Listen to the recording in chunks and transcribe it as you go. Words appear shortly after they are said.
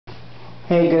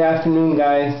Hey, good afternoon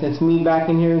guys, it's me back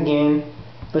in here again,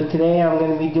 but today I'm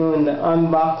going to be doing the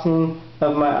unboxing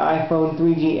of my iPhone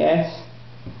 3GS.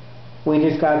 We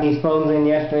just got these phones in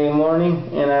yesterday morning,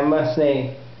 and I must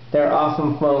say, they're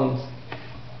awesome phones.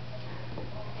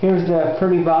 Here's the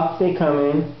pretty box they come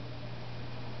in.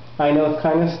 I know it's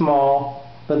kind of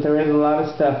small, but there is a lot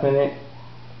of stuff in it.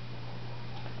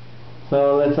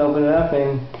 So let's open it up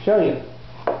and show you.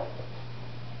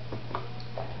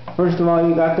 First of all,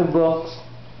 you got the books.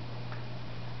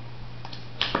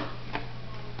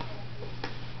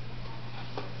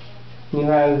 You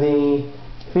have the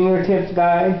fingertips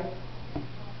guide,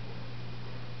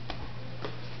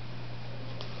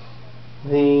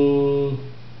 the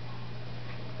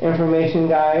information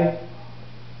guide,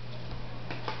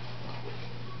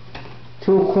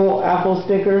 two cool Apple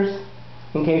stickers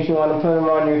in case you want to put them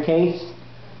on your case,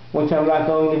 which I'm not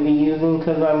going to be using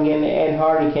because I'm getting the Ed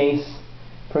Hardy case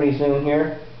pretty soon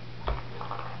here.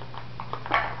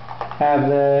 Have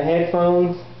the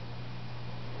headphones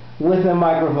with a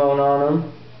microphone on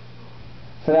them,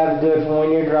 so that's good for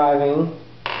when you're driving.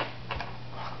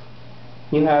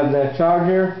 You have the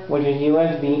charger, which is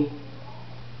USB,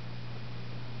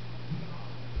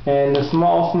 and the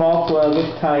small plug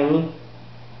is tiny.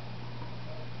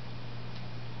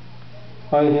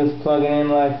 All you do is plug it in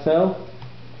like so,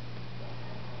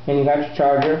 and you got your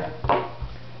charger.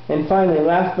 And finally,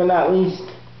 last but not least,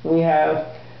 we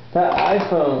have the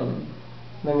iPhone.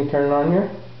 Let me turn it on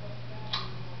here.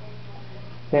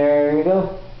 There you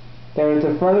go. There's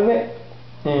the front of it,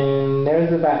 and there's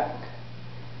the back.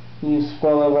 You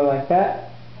scroll over like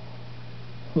that.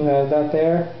 You have that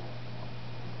there.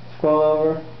 Scroll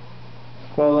over.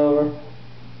 Scroll over.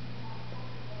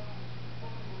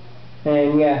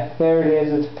 And yeah, there it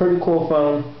is. It's a pretty cool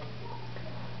phone.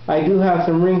 I do have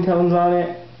some ringtones on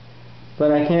it,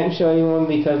 but I can't show you one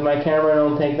because my camera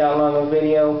don't take that long of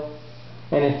video,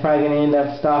 and it's probably going to end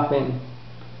up stopping.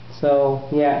 So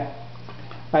yeah,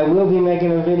 I will be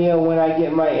making a video when I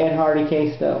get my Ed Hardy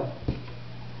case though.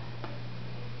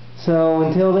 So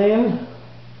until then,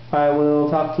 I will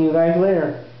talk to you guys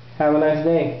later. Have a nice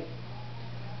day.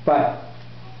 Bye.